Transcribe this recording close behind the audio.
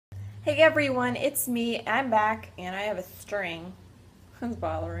Hey everyone, it's me. I'm back and I have a string. It's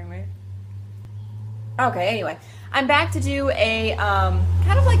bothering me. Okay, anyway, I'm back to do a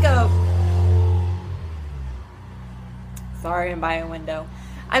kind of like a sorry, I'm by a window.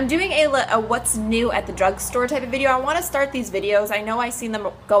 I'm doing a what's new at the drugstore type of video. I want to start these videos. I know I've seen them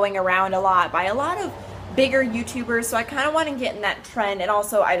going around a lot by a lot of bigger YouTubers, so I kind of want to get in that trend. And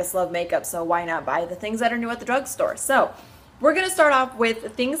also, I just love makeup, so why not buy the things that are new at the drugstore? So we're going to start off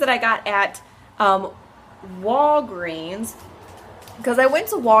with things that I got at Walgreens, because I went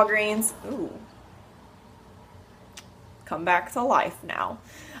to Walgreens. Ooh, come back to life now.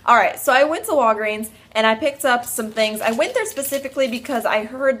 All right, so I went to Walgreens and I picked up some things. I went there specifically because I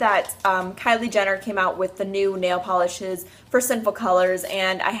heard that Kylie Jenner came out with the new nail polishes for Sinful Colors,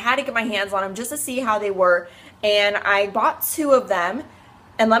 and I had to get my hands on them just to see how they were. And I bought 2 of them,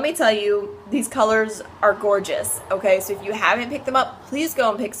 and let me tell you, these colors are gorgeous. Okay, so if you haven't picked them up, please go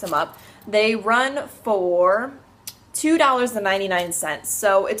and pick some up. They run for $2.99,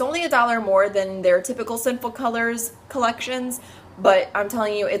 so it's only $1 more than their typical Sinful Colors collections, but I'm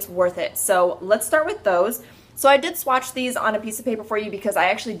telling you, it's worth it. So let's start with those. So I did swatch these on a piece of paper for you because I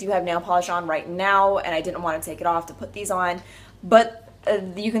actually do have nail polish on right now and I didn't want to take it off to put these on, but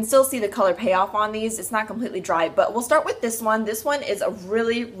you can still see the color payoff on these. It's not completely dry, but we'll start with this one. This one is a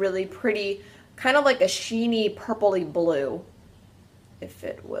really, really pretty, kind of like a sheeny purpley blue, if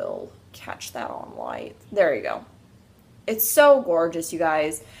it will catch that on light. There you go. It's so gorgeous, you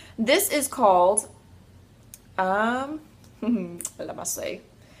guys. This is called, let me see.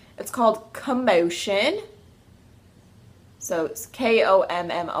 It's called Commotion. So it's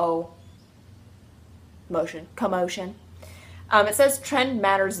K-O-M-M-O, motion, Commotion. It says Trend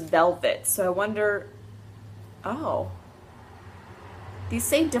Matters Velvet. So I wonder, oh, these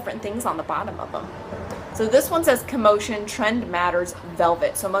say different things on the bottom of them. So this one says Commotion Trend Matters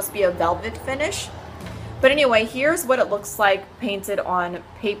Velvet. So it must be a velvet finish. But anyway, here's what it looks like painted on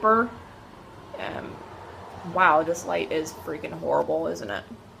paper. Wow, this light is freaking horrible, isn't it?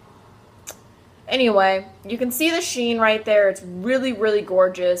 Anyway, you can see the sheen right there. It's really, really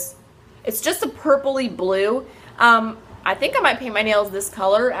gorgeous. It's just a purpley blue. I think I might paint my nails this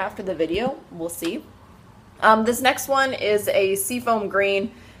color after the video. We'll see. This next one is a seafoam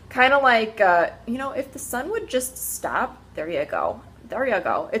green. Kind of like, you know, if the sun would just stop. There you go. There you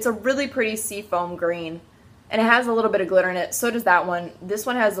go. It's a really pretty seafoam green. And it has a little bit of glitter in it. So does that one. This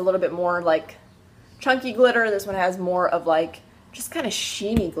one has a little bit more like chunky glitter. This one has more of like just kind of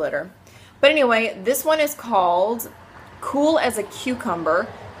sheeny glitter. But anyway, this one is called Cool as a Cucumber,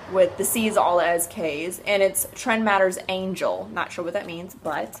 with the C's all as K's, and it's Trend Matters Angel. Not sure what that means,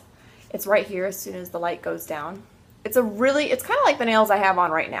 but it's right here as soon as the light goes down. It's kind of like the nails I have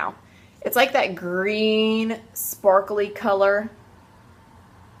on right now. It's like that green sparkly color.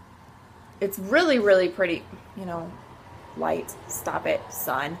 It's really, really pretty. You know, light, stop it,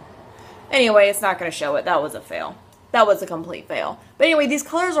 sun. Anyway, it's not going to show it. That was a fail. That was a complete fail. But anyway, these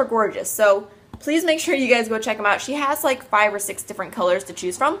colors are gorgeous. So please make sure you guys go check them out. She has like 5 or 6 different colors to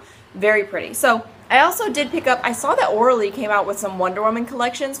choose from. Very pretty. So I also did pick up, I saw that Orly came out with some Wonder Woman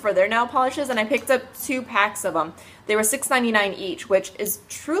collections for their nail polishes, and I picked up 2 packs of them. They were $6.99 each, which is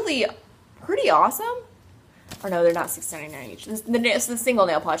truly pretty awesome. Or no, they're not $6.99 each. The single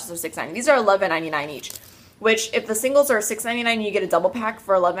nail polishes are $6.99. These are $11.99 each. Which, if the singles are $6.99 and you get a double pack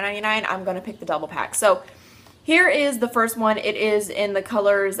for $11.99, I'm going to pick the double pack. So here is the first one. It is in the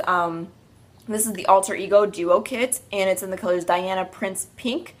colors, this is the Alter Ego Duo Kit, and it's in the colors Diana Prince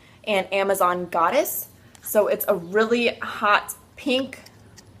Pink and Amazon Goddess. So it's a really hot pink.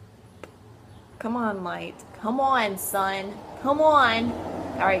 Come on, light. Come on, sun. Come on.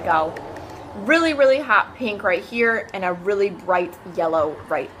 There you go. Really, really hot pink right here, and a really bright yellow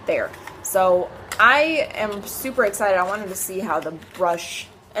right there. So I am super excited. I wanted to see how the brush,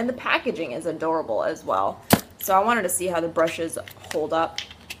 and the packaging is adorable as well. So I wanted to see how the brushes hold up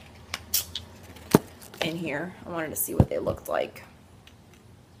in here. I wanted to see what they looked like.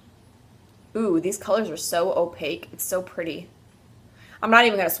 Ooh, these colors are so opaque. It's so pretty. I'm not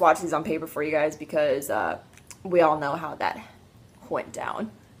even going to swatch these on paper for you guys because we all know how that went down.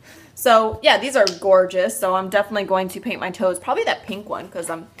 So yeah, these are gorgeous. So I'm definitely going to paint my toes. Probably that pink one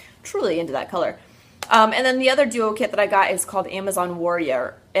because I'm truly into that color. And then the other duo kit that I got is called Amazon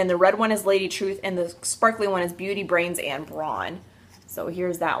Warrior. And the red one is Lady Truth and the sparkly one is Beauty, Brains, and Brawn. So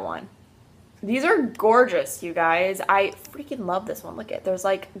here's that one. These are gorgeous, you guys. I freaking love this one. Look at, there's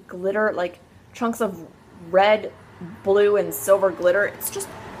like glitter, like chunks of red, blue, and silver glitter. It's just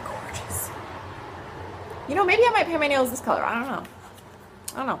gorgeous. You know, maybe I might paint my nails this color. I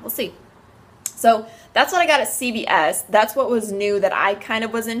don't know. We'll see. So that's what I got at CVS. That's what was new that I kind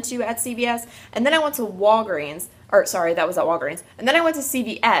of was into at CVS. And then I went to Walgreens, or sorry, that was at Walgreens. And then I went to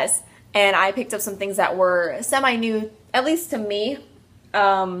CVS and I picked up some things that were semi-new, at least to me,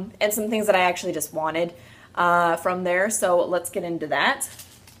 and some things that I actually just wanted from there. So let's get into that.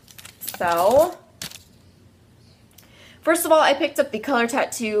 So first of all, I picked up the Color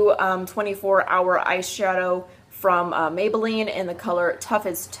Tattoo 24-Hour Eyeshadow from Maybelline in the color Tough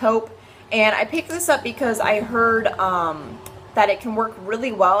as Taupe. And I picked this up because I heard that it can work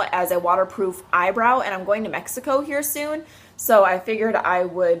really well as a waterproof eyebrow, and I'm going to Mexico here soon. So I figured I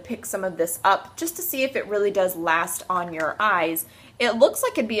would pick some of this up just to see if it really does last on your eyes. It looks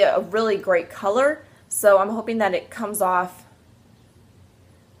like it'd be a really great color, so I'm hoping that it comes off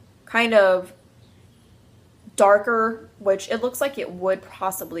kind of darker, which it looks like it would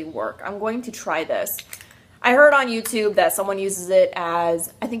possibly work. I'm going to try this. I heard on YouTube that someone uses it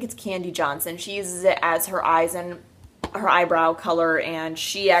as, I think it's Candy Johnson, she uses it as her eyes and her eyebrow color, and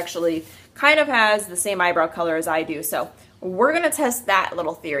she actually kind of has the same eyebrow color as I do. So we're going to test that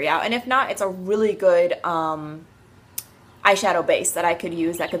little theory out, and if not, it's a really good eyeshadow base that I could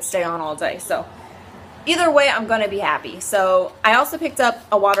use that could stay on all day. So either way, I'm going to be happy. So I also picked up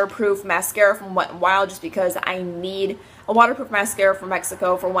a waterproof mascara from Wet n Wild just because I need a waterproof mascara from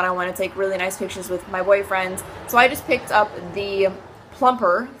Mexico for when I want to take really nice pictures with my boyfriends. So I just picked up the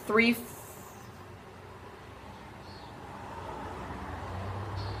Plumper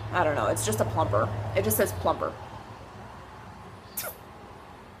I don't know, it's just a Plumper. It just says Plumper.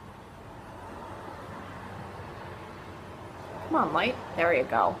 Come on, light. There you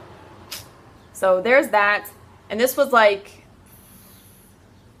go. So there's that. And this was like,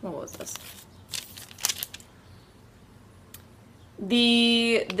 what was this?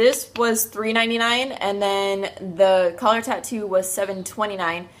 This was $3.99, and then the Color Tattoo was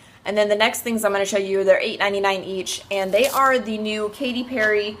 $7.29. And then the next things I'm going to show you, they're $8.99 each, and they are the new Katy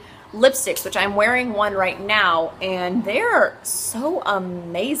Perry lipsticks, which I'm wearing one right now, and they're so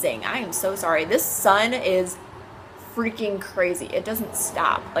amazing. I am so sorry. This sun is freaking crazy. It doesn't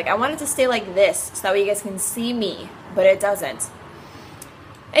stop. Like, I want it to stay like this so that way you guys can see me, but it doesn't.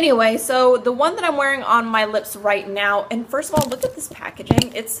 Anyway, so the one that I'm wearing on my lips right now, and first of all, look at this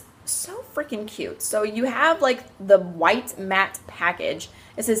packaging. It's so freaking cute. So you have like the white matte package.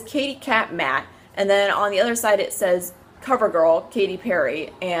 It says Katy Cat Matte, and then on the other side it says CoverGirl Katy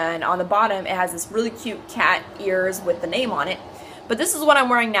Perry, and on the bottom it has this really cute cat ears with the name on it. But this is what I'm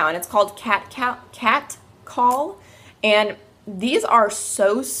wearing now, and it's called Cat Call, and these are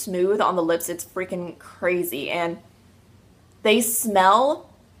so smooth on the lips. It's freaking crazy, and they smell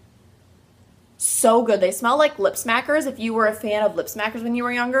so good. They smell like lip smackers. If you were a fan of lip smackers when you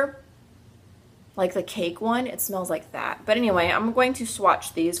were younger, like the cake one, it smells like that. But anyway, I'm going to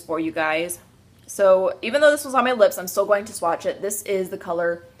swatch these for you guys. So even though this was on my lips, I'm still going to swatch it. This is the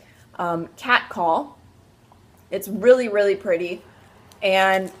color Cat Call. It's really, really pretty.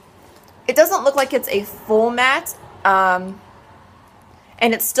 And it doesn't look like it's a full matte. And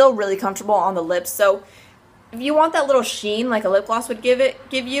it's still really comfortable on the lips. So if you want that little sheen like a lip gloss would give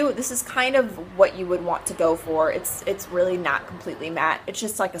you, this is kind of what you would want to go for. It's really not completely matte. It's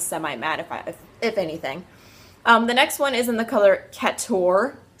just like a semi-matte if anything. The next one is in the color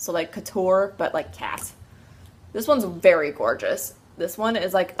Couture, so like couture but like cat. This one's very gorgeous. This one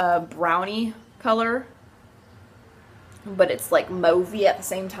is like a brownie color, but it's like mauvey at the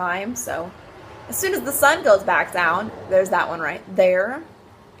same time. So as soon as the sun goes back down, there's that one right there.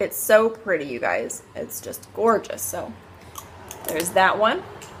 It's so pretty, you guys. It's just gorgeous. So there's that one.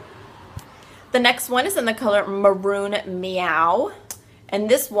 The next one is in the color Maroon Meow. And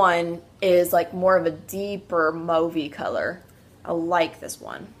this one is like more of a deeper mauvey color. I like this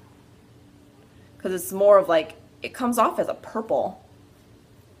one, because it's more of like, it comes off as a purple.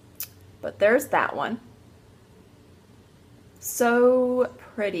 But there's that one. So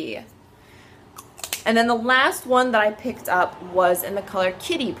pretty. And then the last one that I picked up was in the color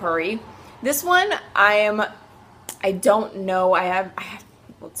Kitty Purry. This one I don't know. I have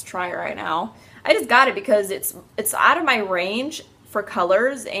let's try it right now. I just got it because it's out of my range for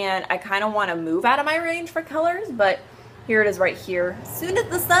colors, and I kind of want to move out of my range for colors, but here it is right here. As soon as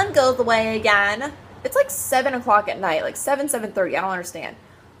the sun goes away again. It's like 7 o'clock at night, like 7:30. I don't understand.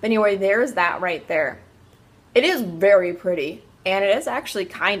 But anyway, there's that right there. It is very pretty. And it is actually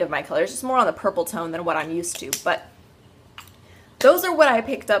kind of my color. It's just more on the purple tone than what I'm used to. But those are what I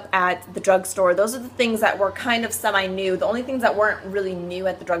picked up at the drugstore. Those are the things that were kind of semi-new. The only things that weren't really new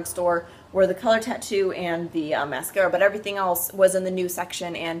at the drugstore were the Color Tattoo and the mascara. But everything else was in the new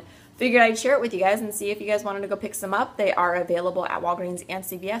section. And figured I'd share it with you guys and see if you guys wanted to go pick some up. They are available at Walgreens and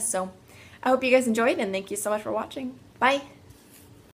CVS. So I hope you guys enjoyed, and thank you so much for watching. Bye!